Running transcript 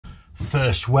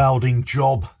First welding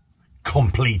job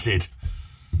completed.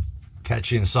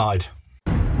 Catch you inside.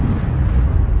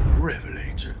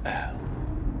 RevelatorAlf.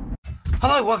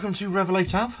 Hello, welcome to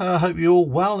RevelatorAlf. I hope you're all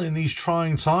well in these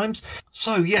trying times.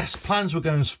 So yes, plans were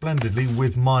going splendidly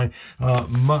with my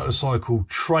motorcycle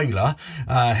trailer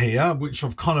here, which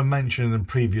I've kind of mentioned in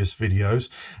previous videos.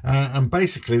 And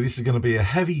basically this is going to be a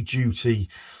heavy duty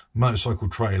motorcycle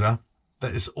trailer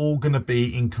that is all going to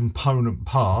be in component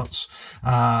parts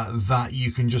that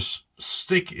you can just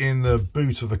stick in the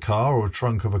boot of a car or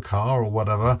trunk of a car or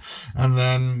whatever, and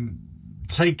then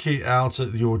take it out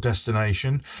at your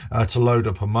destination to load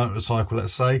up a motorcycle,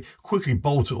 let's say, quickly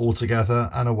bolt it all together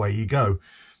and away you go.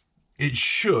 It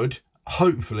should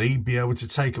hopefully be able to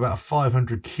take about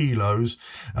 500 kilos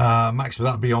maximum.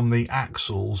 That'd be on the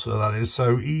axles, so that is,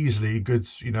 so easily good,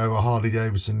 you know, a Harley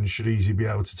Davison should easily be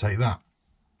able to take that.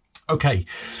 Okay,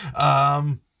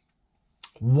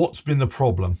 what's been the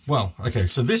problem? Well, okay,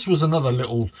 so this was another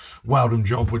little welding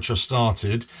job which I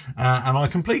started and I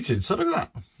completed. So look at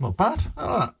that, not bad. Look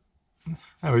at that.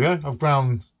 There we go. I've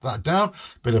ground that down.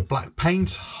 Bit of black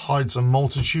paint hides a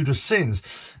multitude of sins.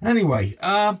 Anyway,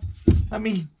 let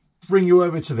me bring you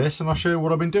over to this and I'll show you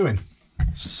what I've been doing.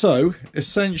 So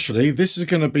essentially, this is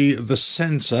going to be the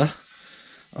center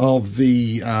of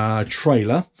the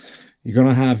trailer. You're going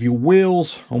to have your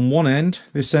wheels on one end,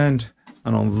 this end,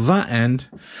 and on that end.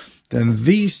 Then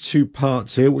these two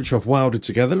parts here, which I've welded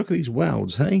together. Look at these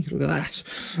welds, hey? Look at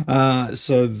that.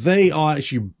 So they are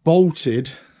actually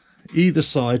bolted either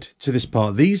side to this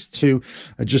part. These two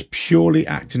are just purely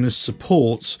acting as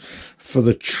supports for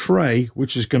the tray,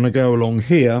 which is going to go along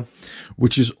here,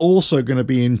 which is also going to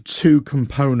be in two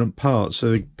component parts.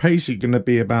 So they're basically going to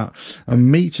be about 1.5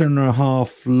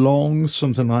 meters long,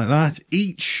 something like that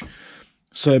each.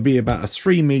 So it'd be about a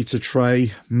 3 meter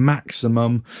tray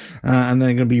maximum, and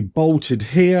then going to be bolted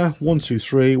here, 1, 2,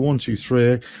 3, 1, 2,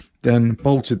 3, then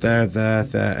bolted there, there,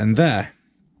 there, and there,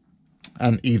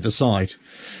 and either side.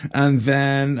 And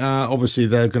then obviously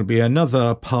there's going to be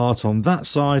another part on that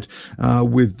side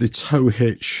with the tow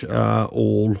hitch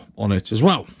all on it as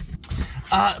well.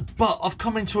 But I've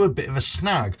come into a bit of a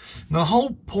snag. Now, the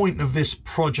whole point of this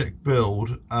project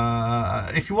build,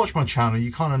 if you watch my channel,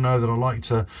 you kind of know that I like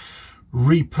to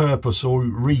repurpose or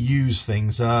reuse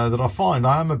things that I find.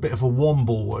 I am a bit of a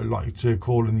womble, what I like to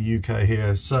call in the UK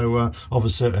here, so of a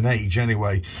certain age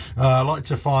anyway. I like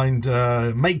to find,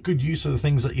 make good use of the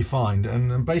things that you find,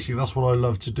 and basically that's what I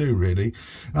love to do, really.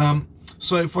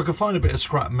 So if I can find a bit of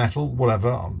scrap metal,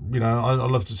 whatever, you know, I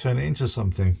love to turn it into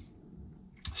something.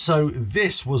 So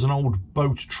this was an old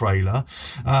boat trailer.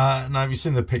 Now, you've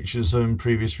seen the pictures in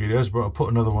previous videos, but I'll put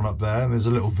another one up there, and there's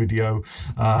a little video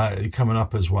coming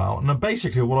up as well. And then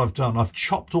basically what I've done, I've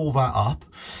chopped all that up,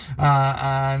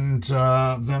 and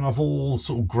then I've all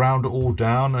sort of ground it all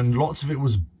down, and lots of it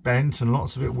was bent and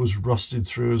lots of it was rusted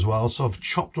through as well. So I've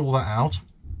chopped all that out.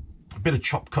 A bit of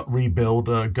chop cut rebuild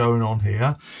going on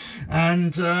here.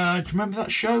 And do you remember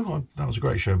that show? Oh, that was a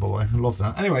great show, by the way. I love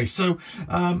that. Anyway, so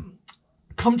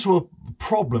come to a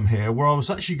problem here where I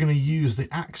was actually going to use the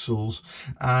axles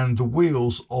and the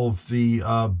wheels of the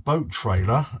boat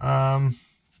trailer. Have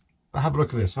a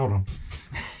look at this, hold on.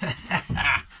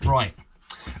 Right,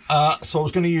 so I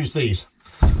was going to use these.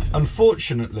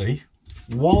 Unfortunately,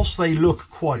 whilst they look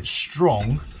quite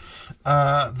strong,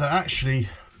 they're actually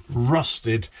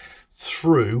rusted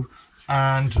through,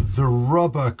 and the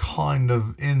rubber kind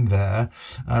of in there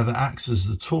that acts as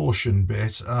the torsion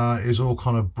bit is all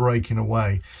kind of breaking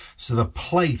away. So the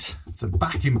plate, the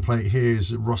backing plate here,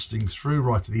 is rusting through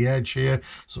right to the edge here,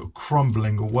 sort of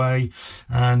crumbling away,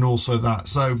 and also that.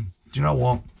 So do you know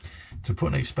what, to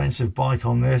put an expensive bike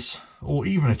on this, or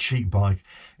even a cheap bike,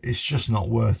 it's just not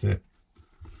worth it.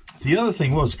 The other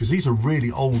thing was, because these are really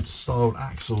old style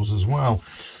axles as well,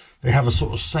 they have a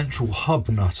sort of central hub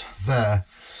nut there,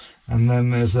 and then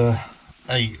there's a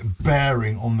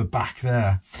bearing on the back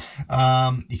there.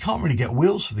 You can't really get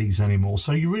wheels for these anymore,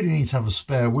 so you really need to have a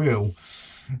spare wheel.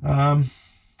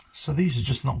 So these are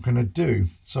just not going to do.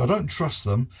 So I don't trust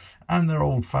them, and they're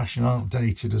old-fashioned,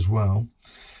 outdated as well.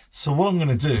 So what I'm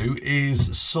going to do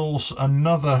is source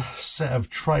another set of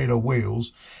trailer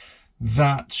wheels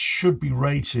that should be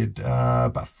rated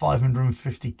about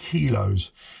 550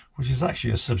 kilos, which is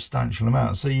actually a substantial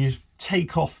amount. So you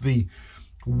take off the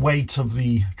weight of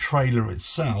the trailer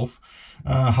itself,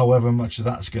 however much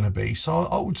that's going to be. So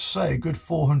I would say a good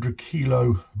 400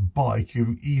 kilo bike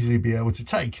you'll easily be able to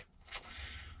take,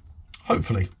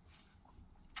 hopefully.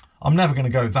 I'm never going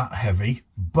to go that heavy,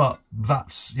 but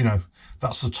that's, you know,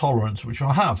 that's the tolerance which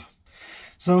I have.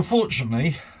 So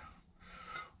unfortunately,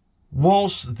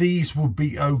 whilst these would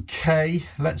be okay,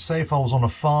 let's say if I was on a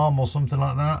farm or something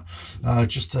like that,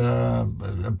 just a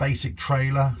basic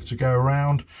trailer to go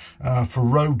around, for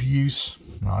road use,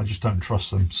 no, I just don't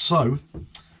trust them. So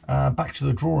back to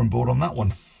the drawing board on that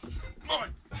one.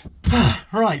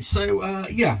 Right, so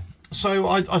yeah, so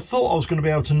I thought I was going to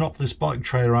be able to knock this bike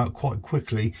trailer out quite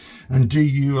quickly and do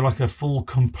you like a full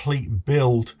complete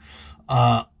build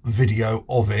video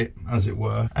of it, as it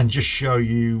were, and just show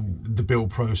you the build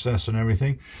process and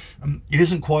everything. It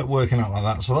isn't quite working out like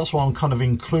that, so that's why I'm kind of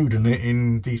including it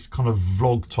in these kind of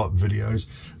vlog type videos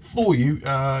for you,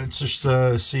 just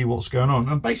to see what's going on.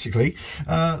 And basically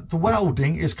the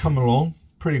welding is coming along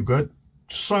pretty good,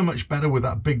 so much better with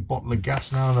that big bottle of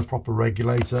gas now and a proper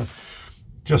regulator.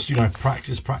 Just, you know,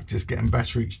 practice, getting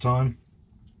better each time.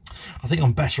 I think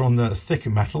I'm better on the thicker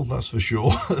metal, that's for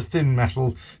sure. The thin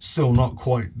metal, still not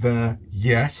quite there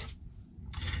yet.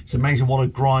 It's amazing what a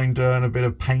grinder and a bit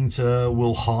of painter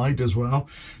will hide as well.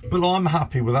 But I'm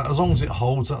happy with that, as long as it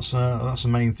holds. That's the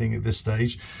main thing at this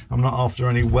stage. I'm not after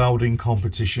any welding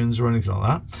competitions or anything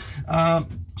like that.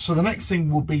 So the next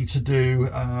thing will be to do,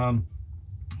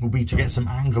 will be to get some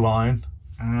angle iron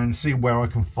and see where I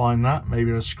can find that,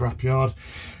 maybe at a scrapyard,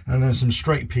 and then some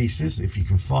straight pieces, if you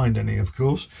can find any, of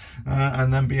course,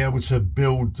 and then be able to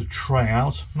build the tray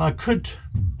out. And I could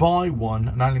buy one,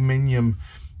 an aluminium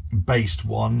based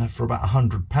one, for about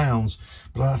 £100,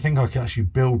 but I think I can actually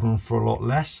build one for a lot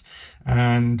less.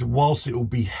 And whilst it will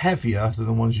be heavier than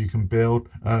the ones you can build,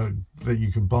 that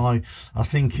you can buy, I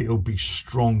think it'll be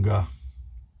stronger,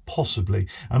 possibly.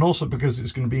 And also because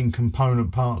it's going to be in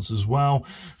component parts as well,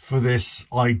 for this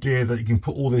idea that you can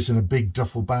put all this in a big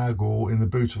duffel bag or in the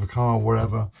boot of a car or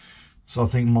wherever. So I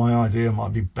think my idea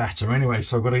might be better. Anyway,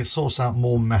 so I've got to source out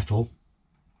more metal.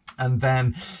 And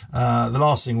then the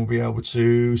last thing will be able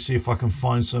to see if I can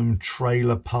find some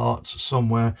trailer parts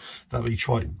somewhere that'll be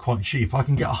quite cheap. I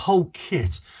can get a whole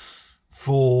kit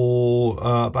for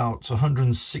about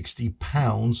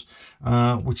 £160,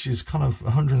 which is kind of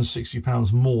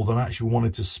 £160 more than I actually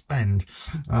wanted to spend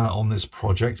on this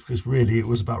project, because really it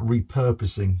was about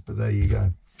repurposing. But there you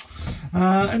go.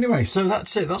 Anyway, so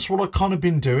that's it. That's what I've kind of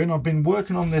been doing. I've been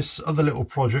working on this other little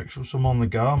project which I'm on the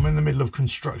go. I'm in the middle of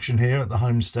construction here at the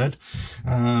homestead,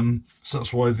 so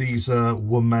that's why these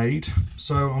were made.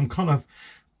 So I'm kind of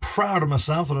proud of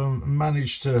myself that I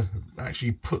managed to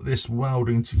actually put this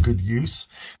welding to good use.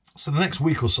 So the next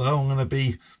week or so I'm going to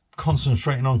be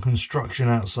concentrating on construction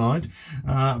outside,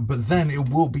 but then it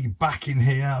will be back in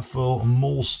here for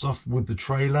more stuff with the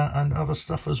trailer and other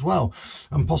stuff as well,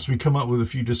 and possibly come up with a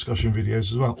few discussion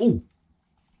videos as well. Oh,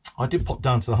 I did pop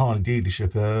down to the Harley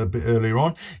dealership a bit earlier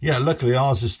on. Yeah, luckily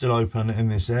ours is still open in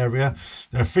this area.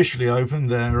 They're officially open.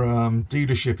 Their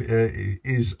dealership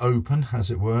is open,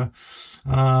 as it were.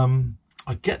 I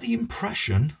get the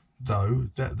impression, though,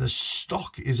 that the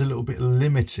stock is a little bit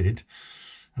limited.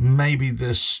 And maybe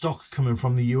the stock coming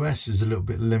from the US is a little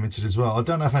bit limited as well. I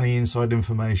don't have any inside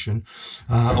information.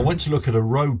 I went to look at a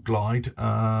Road Glide,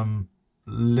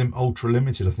 ultra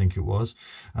limited, I think it was,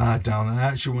 down there. I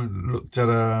actually went and looked at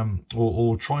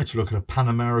or tried to look at a Pan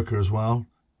America as well,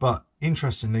 but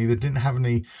interestingly they didn't have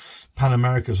any Pan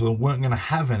America, so they weren't going to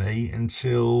have any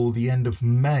until the end of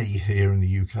May here in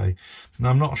the UK.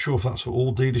 Now I'm not sure if that's for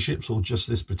all dealerships or just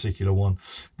this particular one,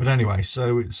 but anyway,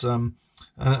 so it's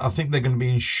I think they're going to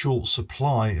be in short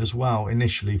supply as well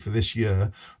initially for this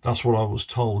year. That's what I was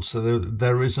told. So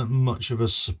there isn't much of a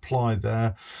supply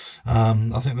there.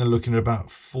 I think they're looking at about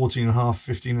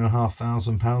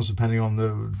 £14,500–15,500 depending on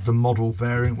the model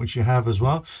variant which you have as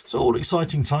well. So all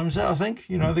exciting times there, I think.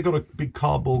 You know, they've got a big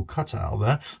cardboard cutout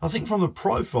there. I think from the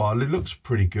profile it looks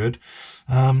pretty good.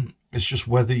 It's just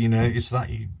whether, you know, it's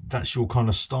that's your kind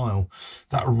of style.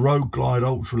 That Road Glide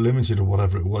Ultra Limited or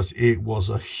whatever it was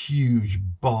a huge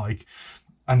bike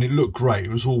and it looked great.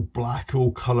 It was all black,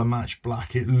 all colour match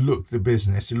black. It looked the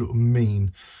business, it looked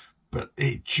mean, but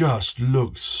it just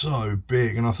looked so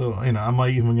big. And I thought, you know, am I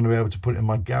even going to be able to put it in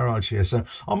my garage here? So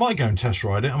I might go and test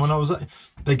ride it. And when I was there,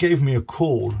 they gave me a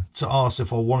call to ask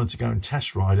if I wanted to go and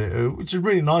test ride it, which is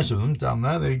really nice of them down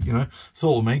there. They, you know,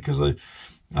 thought of me, because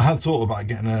I had thought about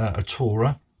getting a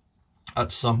Tourer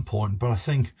at some point, but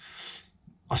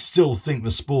I still think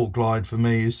the Sport Glide for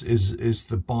me is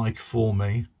the bike for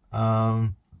me.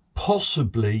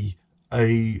 Possibly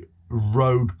a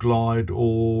Road Glide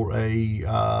or a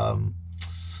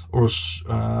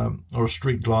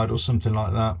Street Glide or something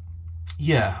like that.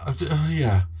 Yeah,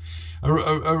 yeah.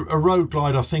 A Road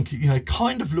Glide, I think, you know,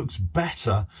 kind of looks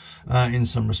better in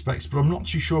some respects, but I'm not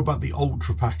too sure about the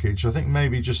Ultra package. I think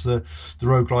maybe just the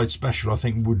Road Glide Special, I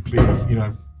think, would be, you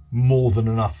know, more than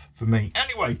enough for me.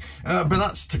 Anyway, but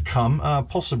that's to come.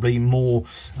 Possibly more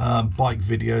bike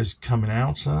videos coming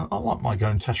out. I might go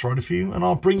and test ride a few, and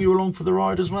I'll bring you along for the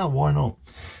ride as well. Why not?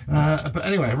 But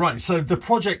anyway, right, so the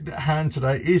project at hand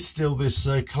today is still this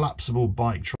collapsible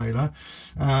bike trailer.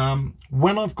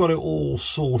 When I've got it all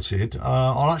sorted,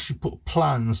 I'll actually put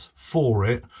plans for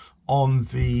it on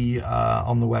the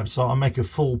website. I'll make a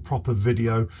full proper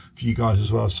video for you guys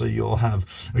as well, so you'll have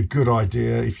a good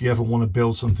idea if you ever want to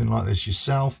build something like this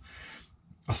yourself.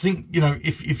 I think, you know,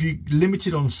 if you're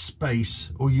limited on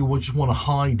space, or you just want to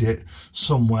hide it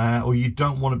somewhere, or you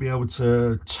don't want to be able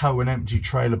to tow an empty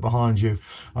trailer behind you,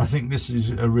 I think this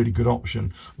is a really good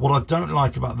option. What I don't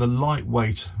like about the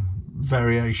lightweight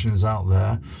variations out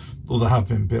there, or that have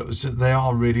been built, is that they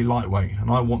are really lightweight, and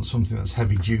I want something that's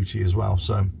heavy duty as well.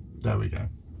 So there we go.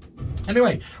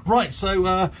 Anyway, right, so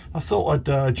I thought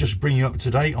I'd just bring you up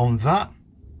to date on that.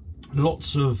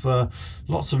 Lots of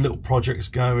little projects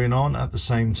going on at the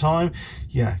same time.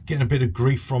 Yeah, getting a bit of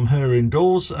grief from her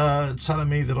indoors, telling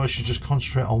me that I should just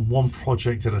concentrate on one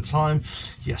project at a time.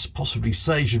 Yes, possibly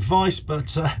sage advice,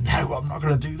 but no, I'm not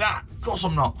going to do that. Of course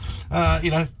I'm not.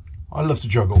 You know, I love to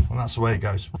juggle, and that's the way it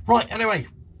goes. Right, anyway,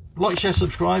 like, share,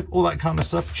 subscribe, all that kind of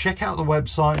stuff. Check out the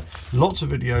website. Lots of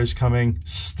videos coming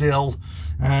still,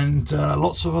 and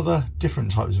lots of other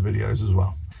different types of videos as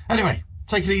well. Anyway,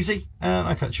 take it easy, and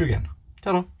I'll catch you again.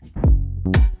 Ta-da.